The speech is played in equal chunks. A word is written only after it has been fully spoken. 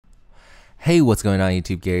Hey, what's going on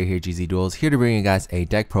YouTube? Gary here, gzduels, here to bring you guys a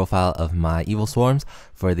deck profile of my Evilswarms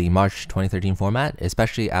for the March 2013 format,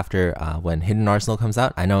 especially after when Hidden Arsenal comes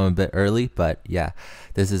out. I know I'm a bit early, but yeah,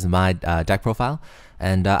 this is my deck profile.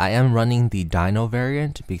 And I am running the Dino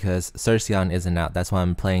variant because Cercion isn't out. That's why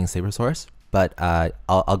I'm playing Sabersaurus. But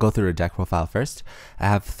I'll go through the deck profile first. I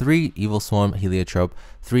have 3 Evilswarm Heliotrope,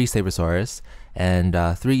 3 Sabersaurus, and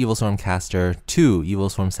 3 Evilswarm Caster, 2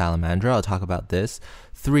 Evilswarm Salamandra. I'll talk about this.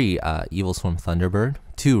 3 Evilswarm Thunderbird,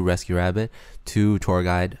 2 Rescue Rabbit, 2 Tour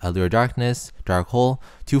Guide, Allure Darkness, Dark Hole,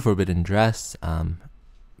 2 Forbidden Dress,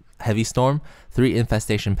 Heavy Storm, 3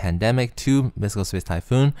 Infestation Pandemic, 2 Mystical Space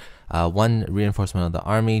Typhoon, 1 Reinforcement of the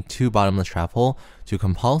Army, 2 Bottomless Trap Hole, 2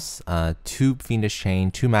 Compulse, 2 Fiendish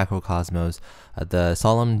Chain, 2 Macrocosmos, the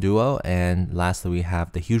Solemn Duo, and lastly we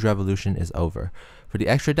have the Huge Revolution is over. For the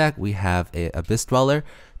extra deck, we have a Abyss Dweller,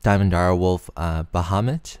 Diamond Direwolf,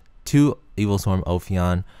 Bahamut, 2 Evilswarm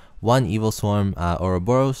Ophion, 1 Evilswarm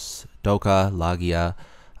Ouroboros, Doka, Lagia,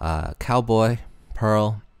 Cowboy,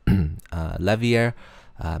 Pearl, Levier,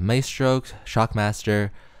 Maestroke,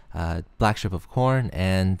 Shockmaster, Black Ship of Corn,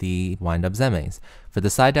 and the Wind-Up Zemains. For the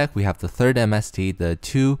side deck, we have the 3rd MST, the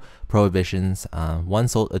 2 Prohibitions,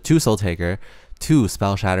 2 Soul Taker, 2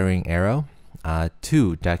 Spell Shattering Arrow,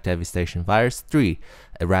 2 Deck Devastation Virus, 3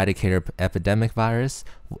 Eradicator Epidemic Virus,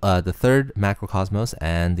 the 3rd Macrocosmos,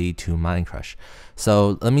 and the 2 Mind Crush.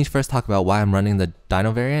 So let me first talk about why I'm running the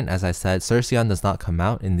Dino variant. As I said, Cercion does not come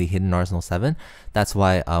out in the Hidden Arsenal 7. That's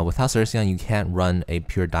why without Cercion you can't run a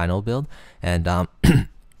pure Dino build, and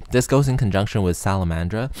this goes in conjunction with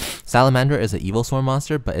Salamandra. Salamandra is an Evilswarm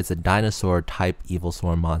monster, but it's a dinosaur type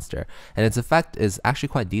Evilswarm monster, and its effect is actually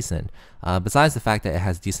quite decent. Besides the fact that it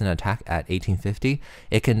has decent attack at 1850,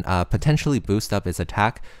 it can potentially boost up its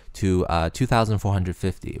attack to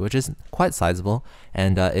 2450, which is quite sizable.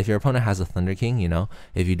 And if your opponent has a Thunder King, you know,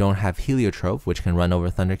 if you don't have Heliotrope, which can run over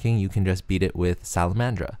Thunder King, you can just beat it with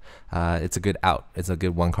Salamandra. It's a good out. It's a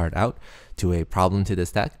good 1-card out to a problem to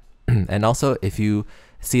this deck. And also, if you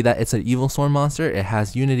see that it's an Evilswarm monster, it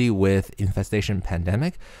has unity with Infestation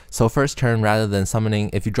Pandemic. So first turn, rather than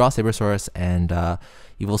summoning, if you draw Sabersaurus and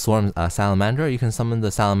Evilswarm Salamandra, you can summon the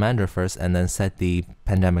Salamandra first and then set the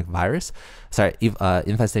Pandemic Virus. Sorry,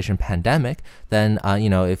 Infestation Pandemic. Then, you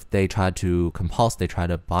know, if they try to Compulse, they try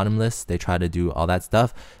to Bottomless, they try to do all that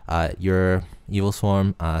stuff, your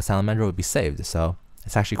Evilswarm Salamandra would be saved. So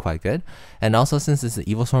it's actually quite good. And also, since it's an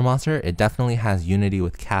Evilswarm monster, it definitely has unity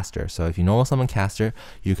with Caster. So if you normal summon Caster,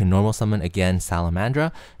 you can normal summon again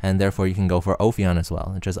Salamandra, and therefore you can go for Ophion as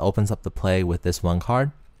well. It just opens up the play with this 1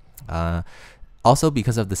 card. Also,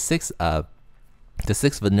 because of the 6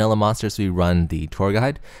 vanilla monsters, we run the Tour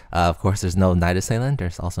Guide. Of course, there's no Night Assailant.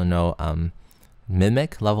 There's also no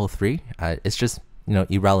Mimic level 3. It's just, you know,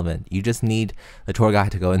 irrelevant. You just need the Tour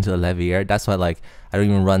Guide to go into the Levier. That's why, like, I don't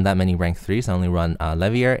even run that many rank 3s. I only run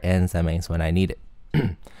Levier and Zemains when I need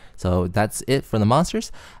it. So that's it for the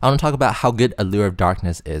monsters. I want to talk about how good Allure of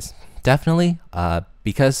Darkness is. Definitely,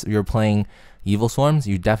 because you're playing Evilswarms,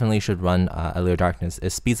 you definitely should run Allure of Darkness.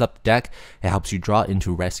 It speeds up the deck, it helps you draw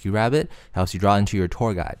into Rescue Rabbit, it helps you draw into your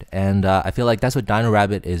Tour Guide, and I feel like that's what Dino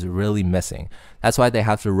Rabbit is really missing. That's why they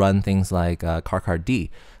have to run things like Karkar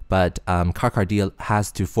D. But Karkar D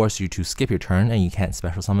has to force you to skip your turn, and you can't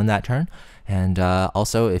special summon that turn. And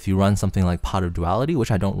also, if you run something like Pot of Duality,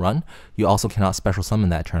 which I don't run, you also cannot special summon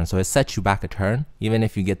that turn. So it sets you back a turn, even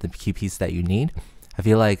if you get the key piece that you need. I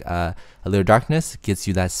feel like Allure of Darkness gives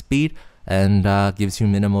you that speed and gives you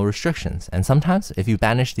minimal restrictions. And sometimes, if you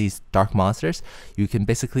banish these dark monsters, you can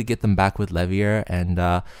basically get them back with Levier. And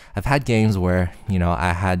I've had games where, you know,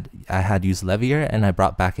 I had used Levier and I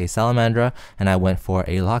brought back a Salamandra and I went for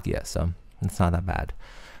a Lagia, so it's not that bad.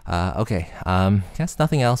 Okay, guess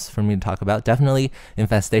nothing else for me to talk about. Definitely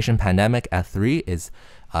Infestation Pandemic at 3 is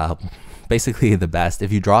basically the best.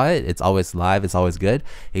 If you draw it, it's always live, it's always good.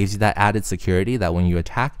 It gives you that added security that when you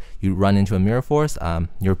attack, you run into a Mirror Force,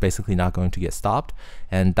 you're basically not going to get stopped.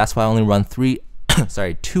 And that's why I only run 2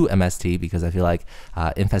 MST, because I feel like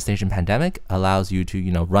Infestation Pandemic allows you to,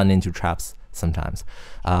 you know, run into traps sometimes.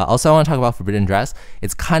 Also, I want to talk about Forbidden Dress.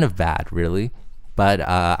 It's kind of bad, really. But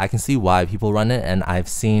I can see why people run it, and I've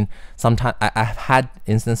seen sometimes I've had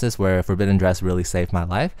instances where Forbidden Dress really saved my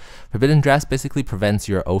life. Forbidden Dress basically prevents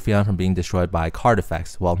your Ophion from being destroyed by card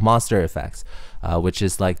effects, well, monster effects, which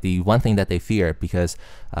is like the one thing that they fear, because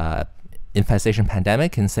Infestation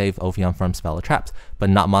Pandemic can save Ophion from spell traps, but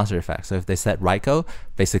not monster effects. So if they set Raikou,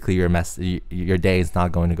 basically your day is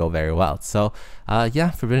not going to go very well. So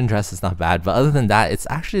yeah, Forbidden Dress is not bad, but other than that, it's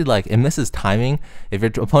actually like, it misses timing. If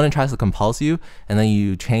your opponent tries to compulse you and then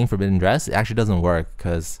you chain Forbidden Dress, it actually doesn't work,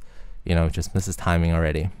 because you know, just misses timing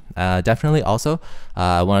already. Definitely also,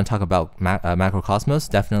 I want to talk about Macrocosmos.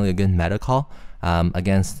 Definitely a good meta call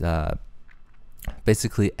against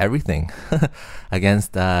basically everything.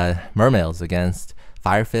 Against Mermails, against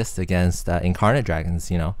Fire Fist, against Incarnate Dragons.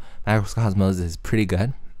 You know, Macrocosmos is pretty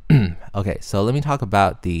good. Okay, so let me talk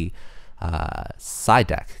about the side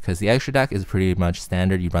deck, because the extra deck is pretty much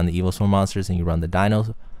standard. You run the Evilswarm monsters, and you run the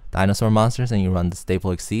dinosaur monsters, and you run the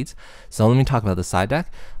staple exceeds. So let me talk about the side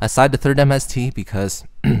deck. Aside the third MST, because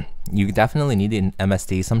you definitely need an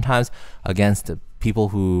MST sometimes against people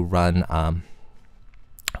who run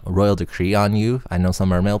Royal Decree on you. I know some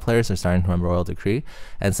Mermail players are starting to run Royal Decree,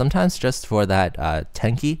 and sometimes just for that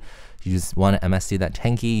tanky, you just want to MST that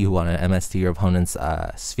tanky. You want to MST your opponent's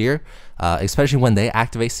sphere, especially when they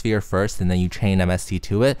activate sphere first and then you chain MST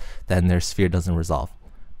to it, then their sphere doesn't resolve.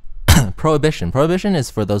 Prohibition is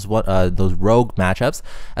for those rogue matchups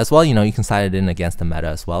as well. You know, you can side it in against the meta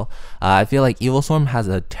as well. I feel like Evilswarm has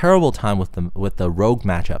a terrible time with the rogue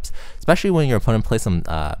matchups, especially when your opponent plays some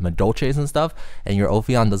Madolches and stuff, and your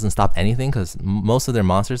Ophion doesn't stop anything, because most of their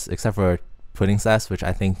monsters, except for Pudding Sass, which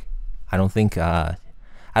I don't think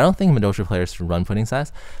Madolche players should run Pudding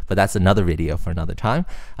Sass, but that's another video for another time.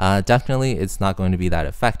 Definitely, it's not going to be that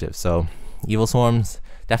effective. So Evilswarms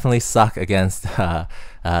definitely suck against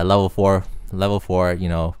level 4, you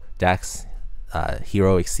know, decks,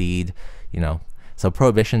 hero exceed, you know. So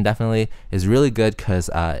Prohibition definitely is really good, because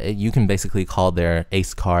you can basically call their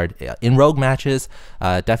ace card in rogue matches.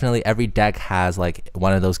 Definitely every deck has like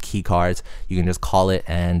one of those key cards. You can just call it,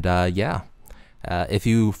 and yeah. If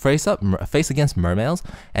you face against Mermails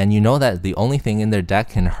and you know that the only thing in their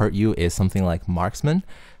deck can hurt you is something like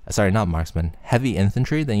Heavy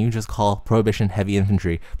Infantry, then you just call Prohibition Heavy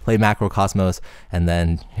Infantry, play Macrocosmos, and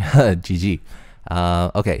then GG.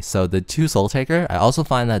 Okay, so the 2 Soul Taker, I also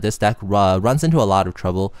find that this deck runs into a lot of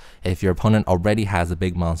trouble if your opponent already has a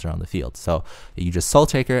big monster on the field. So you just Soul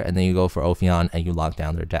Taker, and then you go for Ophion, and you lock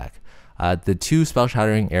down their deck. The 2 Spell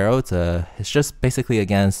Shattering Arrow, it's just basically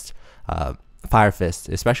against Fire Fist,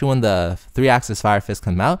 especially when the 3-axis Fire Fist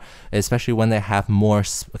come out, especially when they have more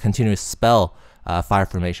continuous spell fire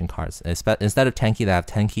formation cards. Instead of Tenki, they have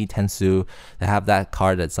Tenki, Tensu. They have that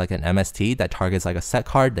card that's like an MST that targets like a set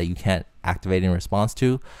card that you can't activate in response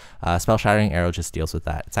to. Spell Shattering Arrow just deals with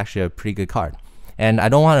that. It's actually a pretty good card. And I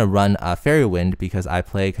don't want to run Fairy Wind, because I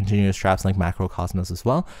play continuous traps like Macrocosmos as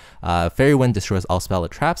well. Fairy Wind destroys all spell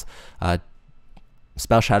traps.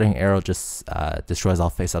 Spell Shattering Arrow just destroys all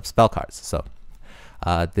face-up spell cards. So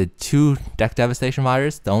the 2 Deck Devastation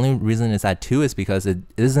Virus, the only reason it's at 2 is because it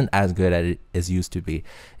isn't as good as it is used to be.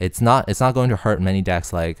 It's not going to hurt many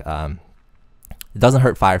decks, like it doesn't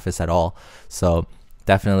hurt Fire Fist at all. So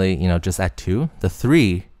definitely, you know, just at 2. The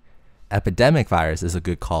 3 Epidemic Virus is a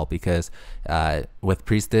good call, because with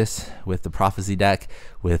Priestess, with the Prophecy deck,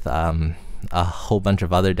 with a whole bunch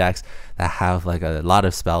of other decks that have like a lot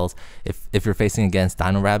of spells, if you're facing against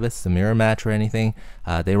Dino Rabbits, the mirror match or anything,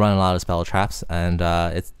 they run a lot of spell traps, and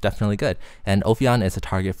it's definitely good. And Ophion is a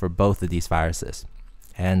target for both of these viruses.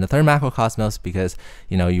 And the 3rd Macrocosmos, because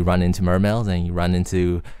you know, you run into Mermails and you run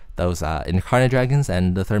into those Incarnate Dragons,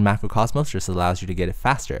 and the 3rd Macrocosmos just allows you to get it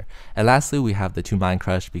faster. And lastly, we have the 2 Mind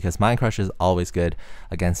Crush, because Mind Crush is always good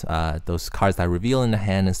against those cards that reveal in the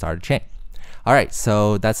hand and start a chain. Alright,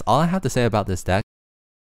 so that's all I have to say about this deck.